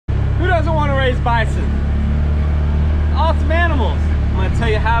Who doesn't want to raise bison? Awesome animals. I'm going to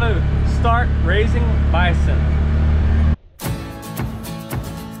tell you how to start raising bison.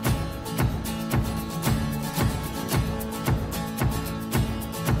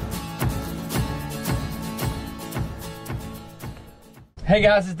 Hey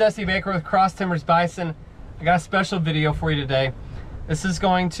guys, it's Dusty Baker with Cross Timbers Bison. I got a special video for you today. This is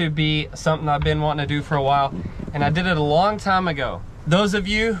going to be something I've been wanting to do for a while, and I did it a long time ago. Those of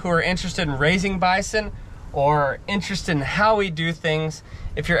you who are interested in raising bison or interested in how we do things,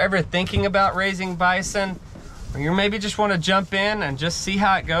 if you're ever thinking about raising bison, or you maybe just want to jump in and just see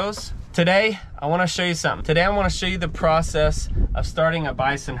how it goes, today I want to show you something. Today I want to show you the process of starting a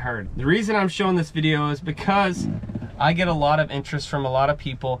bison herd. The reason I'm showing this video is because I get a lot of interest from a lot of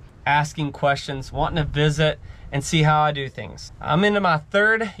people asking questions, wanting to visit and see how I do things. I'm into my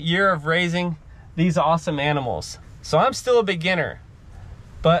 3rd year of raising these awesome animals. So I'm still a beginner,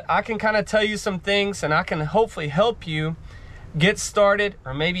 but I can kind of tell you some things, and I can hopefully help you get started,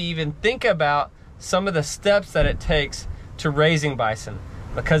 or maybe even think about some of the steps that it takes to raising bison,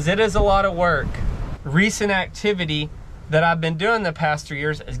 because it is a lot of work. Recent activity that I've been doing the past 3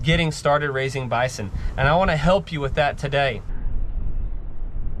 years is getting started raising bison, and I want to help you with that today.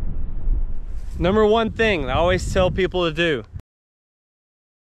 Number one thing I always tell people to do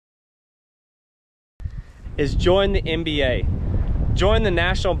is join the NBA. Join the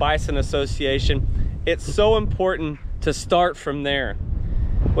National Bison Association. It's so important to start from there.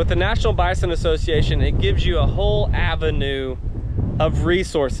 With the National Bison Association, it gives you a whole avenue of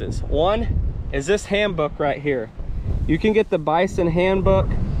resources. One is this handbook right here. You can get the Bison handbook,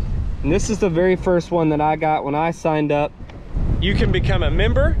 and this is the very first one that I got when I signed up. You can become a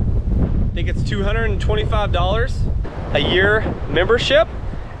member. I think it's $225 a year membership,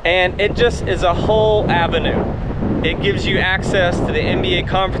 and it just is a whole avenue. It gives you access to the NBA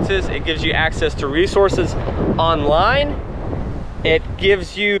conferences. It gives you access to resources online. It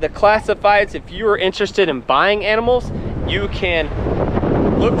gives you the classifieds. If you are interested in buying animals, you can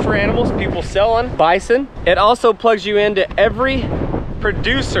look for animals people sell on bison. It also plugs you into every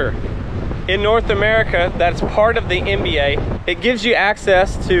producer in North America that's part of the NBA. It gives you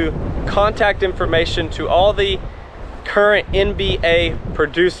access to contact information to all the current NBA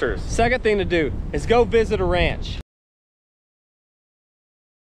producers. Second thing to do is go visit a ranch.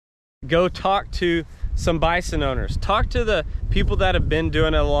 Go talk to some bison owners. Talk to the people that have been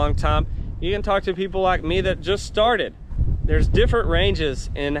doing it a long time. You can talk to people like me that just started. There's different ranges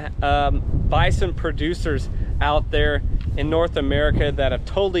in bison producers out there in North America that have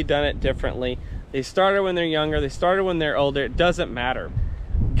totally done it differently. They started when they're younger, they started when they're older, it doesn't matter.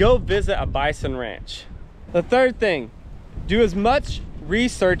 Go visit a bison ranch. The third thing, do as much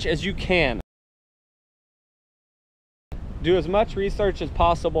research as you can. Do as much research as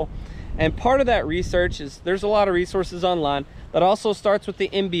possible. And part of that research is, there's a lot of resources online, that also starts with the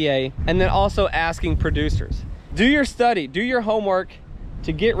NBA, and then also asking producers. Do your study, do your homework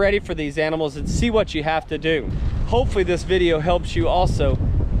to get ready for these animals and see what you have to do. Hopefully this video helps you also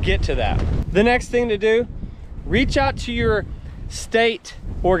get to that. The next thing to do, reach out to your state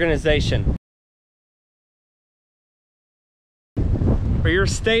organization or your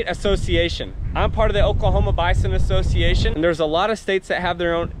state association. I'm part of the Oklahoma Bison Association, and there's a lot of states that have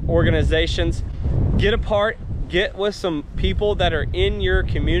their own organizations. Get a part, get with some people that are in your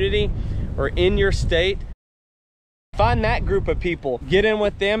community or in your state. Find that group of people, get in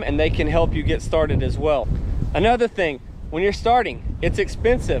with them, and they can help you get started as well. Another thing, when you're starting, it's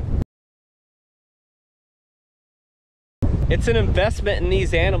expensive. It's an investment in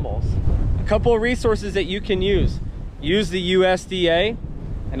these animals. A couple of resources that you can use. Use the USDA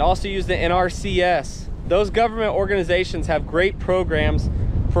and also use the NRCS. Those government organizations have great programs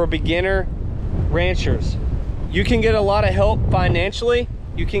for beginner ranchers. You can get a lot of help financially.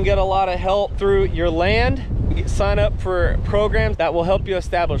 You can get a lot of help through your land. You sign up for programs that will help you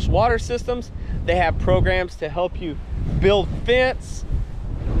establish water systems. They have programs to help you build fence.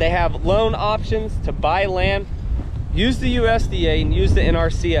 They have loan options to buy land. Use the USDA and use the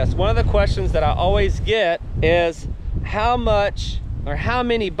NRCS. One of the questions that I always get is, how much or how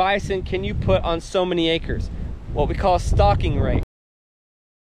many bison can you put on so many acres? What we call stocking rate.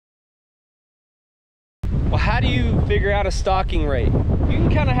 Well, how do you figure out a stocking rate? You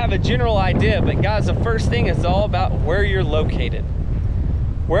can kind of have a general idea, but guys, the first thing is all about where you're located.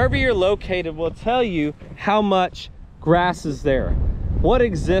 Wherever you're located will tell you how much grass is there, what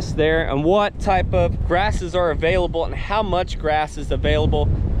exists there, and what type of grasses are available, and how much grass is available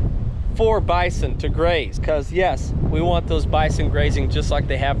for bison to graze. Because yes, we want those bison grazing just like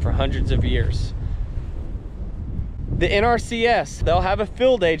they have for hundreds of years. The NRCS, they'll have a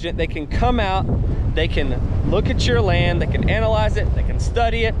field agent. They can come out, they can look at your land, they can analyze it, they can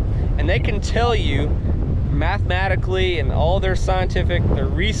study it, and they can tell you mathematically and all their scientific, their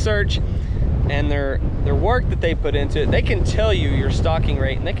research and their work that they put into it, they can tell you your stocking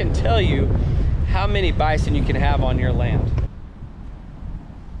rate, and they can tell you how many bison you can have on your land.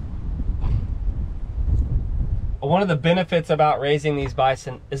 One of the benefits about raising these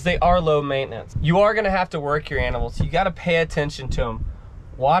bison is they are low maintenance. You are gonna have to work your animals. You gotta pay attention to them.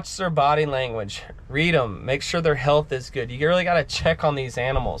 Watch their body language, read them, make sure their health is good. You really gotta check on these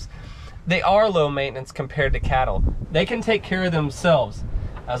animals. They are low maintenance compared to cattle. They can take care of themselves.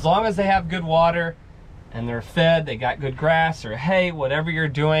 As long as they have good water and they're fed, they got good grass or hay, whatever you're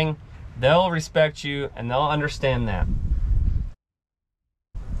doing, they'll respect you and they'll understand that.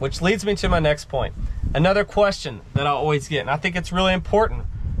 Which leads me to my next point. Another question that I always get, and I think it's really important,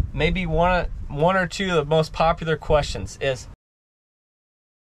 maybe one or two of the most popular questions is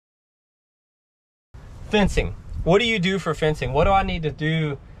fencing. What do you do for fencing? What do I need to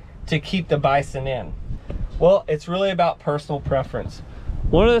do to keep the bison in? Well, it's really about personal preference.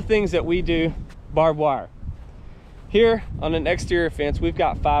 One of the things that we do, barbed wire. Here on an exterior fence, we've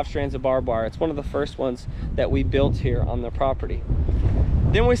got 5 strands of barbed wire. It's one of the first ones that we built here on the property.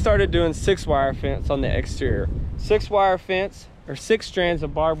 Then we started doing 6-wire fence on the exterior. 6-wire fence, or 6 strands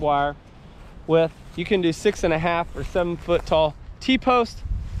of barbed wire with, you can do 6.5 or 7 foot tall T-post,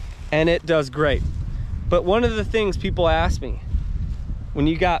 and it does great. But one of the things people ask me, when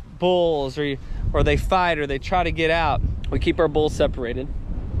you got bulls or they fight or they try to get out, we keep our bulls separated.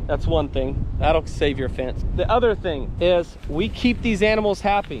 That's one thing, that'll save your fence. The other thing is we keep these animals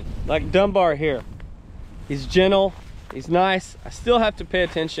happy, like Dunbar here. He's gentle, he's nice. I still have to pay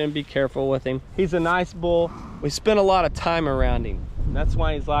attention and be careful with him. He's a nice bull. We spend a lot of time around him. And that's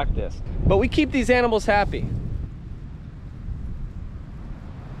why he's like this. But we keep these animals happy.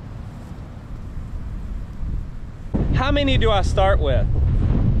 How many do I start with?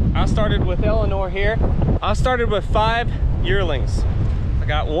 I started with Eleanor here. I started with 5 yearlings. I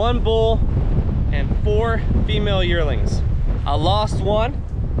got 1 bull and 4 female yearlings. I lost one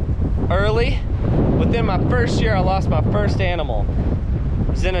early. Within my first year, I lost my first animal.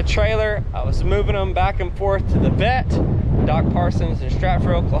 I was in a trailer. I was moving them back and forth to the vet, Doc Parsons in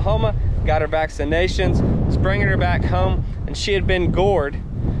Stratford, Oklahoma. Got her vaccinations, was bringing her back home, and she had been gored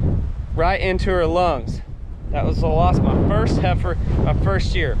right into her lungs. That was, I lost my first heifer, my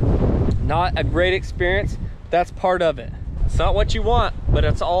first year. Not a great experience, but that's part of it. It's not what you want, but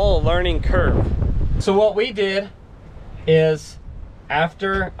it's all a learning curve. So what we did is,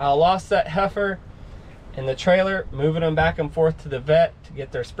 after I lost that heifer in the trailer, moving them back and forth to the vet to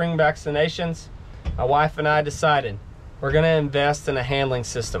get their spring vaccinations, my wife and I decided we're gonna invest in a handling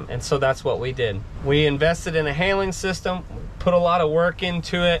system. And so that's what we did. We invested in a handling system, put a lot of work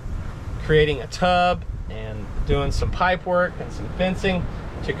into it, creating a tub and doing some pipe work and some fencing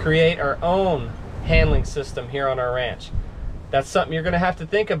to create our own handling system here on our ranch. That's something you're gonna have to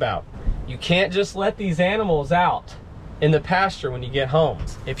think about. You can't just let these animals out in the pasture when you get home.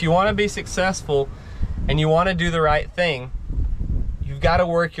 If you wanna be successful and you wanna do the right thing, you've gotta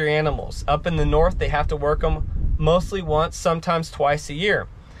work your animals. Up in the north, they have to work them mostly once, sometimes twice a year.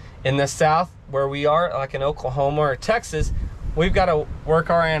 In the south, where we are, like in Oklahoma or Texas, we've gotta work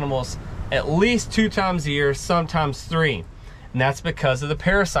our animals at least 2 times a year, sometimes 3. And that's because of the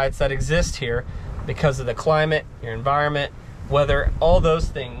parasites that exist here, because of the climate, your environment, weather, all those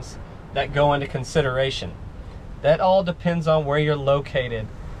things that go into consideration. That all depends on where you're located,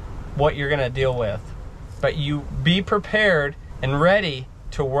 what you're gonna deal with. But you be prepared and ready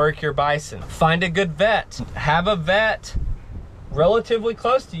to work your bison. Find a good vet. Have a vet relatively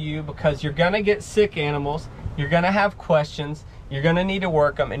close to you, because you're gonna get sick animals, you're gonna have questions, you're gonna need to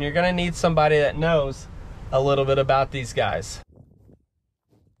work them, and you're gonna need somebody that knows a little bit about these guys.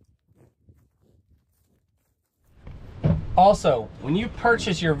 Also, when you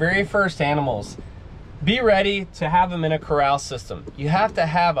purchase your very first animals, be ready to have them in a corral system. You have to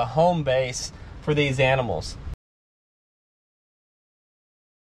have a home base for these animals.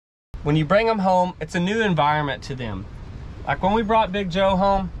 When you bring them home, it's a new environment to them. Like when we brought Big Joe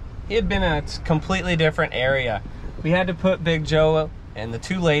home, he had been in a completely different area. We had to put Big Joe and the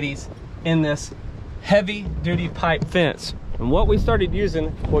 2 ladies in this heavy duty pipe fence. And what we started using,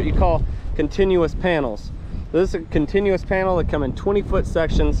 what you call continuous panels. This is a continuous panel that come in 20-foot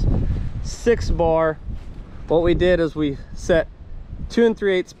sections, 6 bar. What we did is we set 2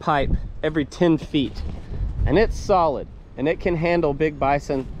 3/8 pipe every 10 feet. And it's solid, and it can handle big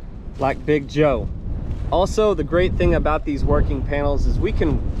bison like Big Joe. Also, the great thing about these working panels is we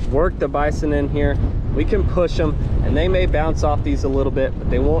can work the bison in here we can push them, and they may bounce off these a little bit, but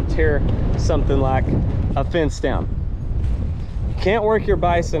they won't tear something like a fence down. You can't work your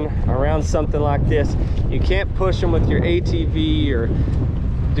bison around something like this. You can't push them with your ATV or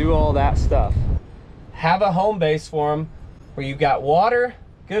do all that stuff. Have a home base for them where you've got water,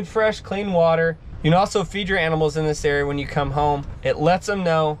 good fresh clean water. You can also feed your animals in this area when you come home. It lets them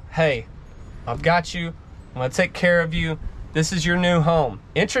know, hey, I've got you, I'm gonna take care of you, this is your new home.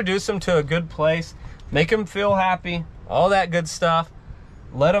 Introduce them to a good place, make them feel happy, all that good stuff.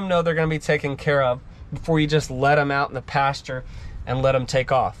 Let them know they're gonna be taken care of before you just let them out in the pasture and let them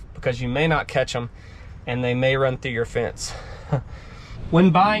take off, because you may not catch them and they may run through your fence. When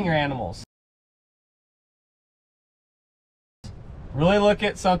buying your animals, really look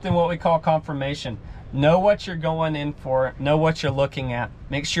at something what we call confirmation. Know what you're going in for, know what you're looking at.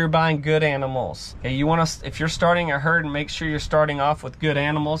 Make sure you're buying good animals. Okay, you want to, if you're starting a herd, and make sure you're starting off with good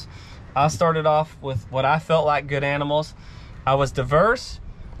animals. I started off with what I felt like good animals. I was diverse.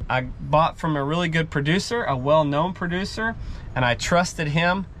 I bought from a really good producer, a well-known producer, and I trusted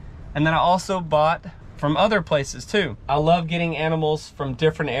him. And then I also bought from other places too. I love getting animals from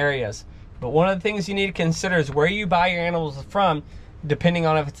different areas. But one of the things you need to consider is where you buy your animals from, depending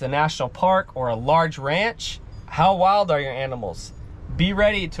on if it's a national park or a large ranch. How wild are your animals? Be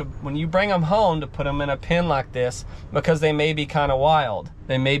ready to, when you bring them home, to put them in a pen like this, because they may be kind of wild.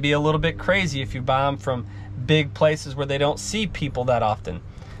 They may be a little bit crazy if you buy them from big places where they don't see people that often.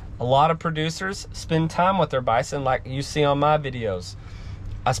 A lot of producers spend time with their bison, like you see on my videos.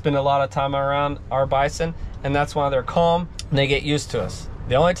 I spend a lot of time around our bison, and that's why they're calm and they get used to us.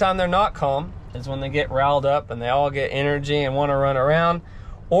 The only time they're not calm is when they get riled up and they all get energy and want to run around,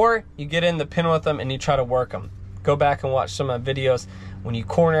 or you get in the pen with them and you try to work them. Go back and watch some of my videos. When you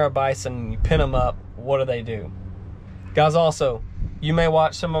corner a bison and you pin them up, what do? Guys, also, you may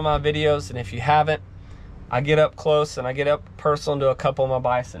watch some of my videos, and if you haven't, I get up close and I get up personal to a couple of my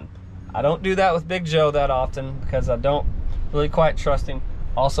bison. I don't do that with Big Joe that often because I don't really quite trust him.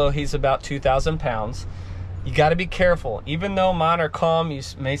 Also, he's about 2,000 pounds. You got to be careful. Even though mine are calm, you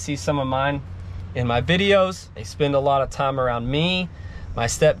may see some of mine in my videos. They spend a lot of time around me, my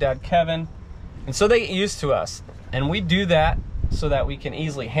stepdad Kevin, and so they get used to us. And we do that so that we can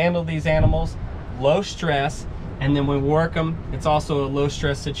easily handle these animals, low stress, and then when we work them, it's also a low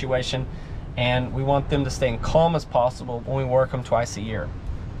stress situation, and we want them to stay as calm as possible when we work them twice a year.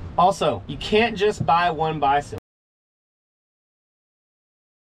 Also, you can't just buy one bison.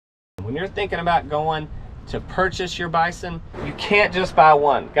 When you're thinking about going to purchase your bison, you can't just buy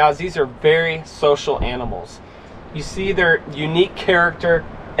one. Guys, these are very social animals. You see their unique character.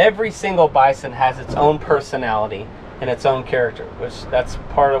 Every single bison has its own personality and its own character, which that's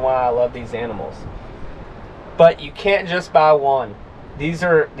part of why I love these animals. But you can't just buy one. These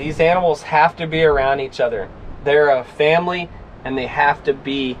animals have to be around each other. They're a family and they have to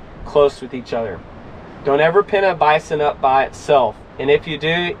be close with each other. Don't ever pin a bison up by itself, and if you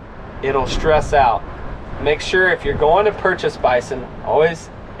do, it'll stress out. Make sure if you're going to purchase bison, always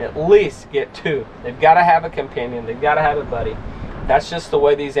at least get two. They've got to have a companion. They've got to have a buddy. That's just the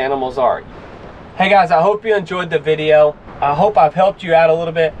way these animals are. Hey guys, I hope you enjoyed the video. I hope I've helped you out a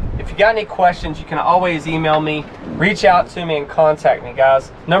little bit. If you got any questions, you can always email me, reach out to me, and contact me,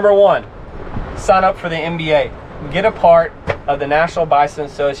 guys. Number one, sign up for the NBA. Get a part of the National Bison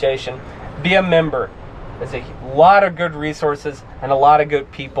Association. Be a member. There's a lot of good resources and a lot of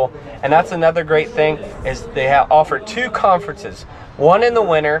good people, and that's another great thing is they offer two conferences, one in the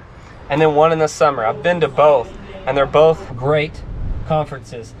winter and then one in the summer. I've been to both, and they're both great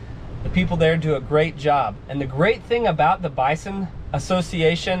conferences. The people there do a great job, and the great thing about the Bison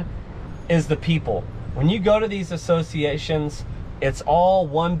Association is the people. When you go to these associations, it's all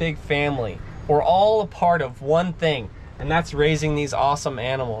one big family. We're all a part of one thing, and that's raising these awesome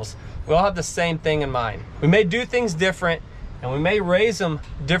animals. We all have the same thing in mind. We may do things different and we may raise them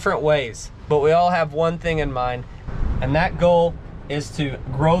different ways, but we all have one thing in mind, and that goal is to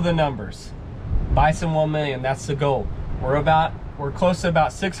grow the numbers. Bison 1 million, that's the goal. We're close to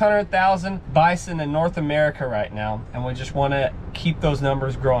about 600,000 bison in North America right now, and we just want to keep those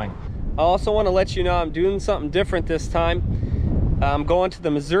numbers growing. I also want to let you know I'm doing something different this time. I'm going to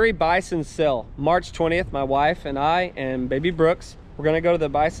the Missouri Bison Sale, March 20th, my wife and I and baby Brooks. We're gonna go to the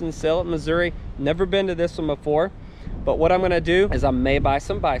Bison Sale at Missouri. Never been to this one before, but what I'm gonna do is I may buy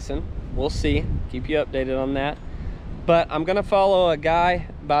some bison. We'll see, keep you updated on that. But I'm gonna follow a guy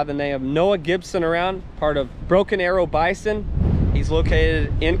by the name of Noah Gibson around, part of Broken Arrow Bison. He's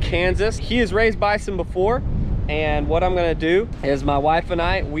located in Kansas. He has raised bison before, and what I'm gonna do is my wife and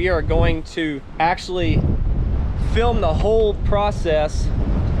I, we are going to actually film the whole process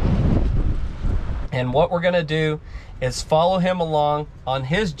And what we're gonna do is follow him along on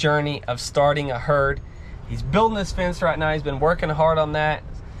his journey of starting a herd. He's building this fence right now. He's been working hard on that,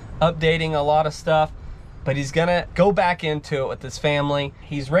 updating a lot of stuff, but he's gonna go back into it with his family.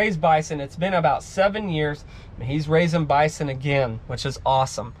 He's raised bison. It's been about 7 years. He's raising bison again, which is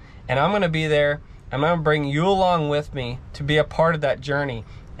awesome. And I'm gonna be there. I'm gonna bring you along with me to be a part of that journey.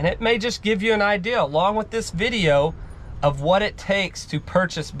 And it may just give you an idea, along with this video, of what it takes to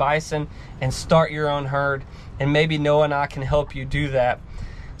purchase bison and start your own herd. And maybe Noah and I can help you do that.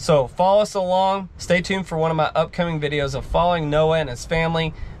 So follow us along. Stay tuned for one of my upcoming videos of following Noah and his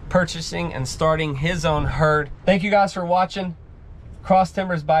family, purchasing and starting his own herd. Thank you guys for watching Cross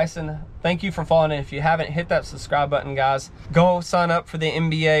Timbers Bison. Thank you for following. If you haven't, hit that subscribe button, guys. Go sign up for the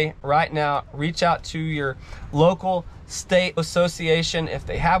NBA right now. Reach out to your local state association if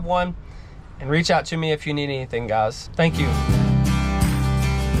they have one, and reach out to me if you need anything, guys. Thank you.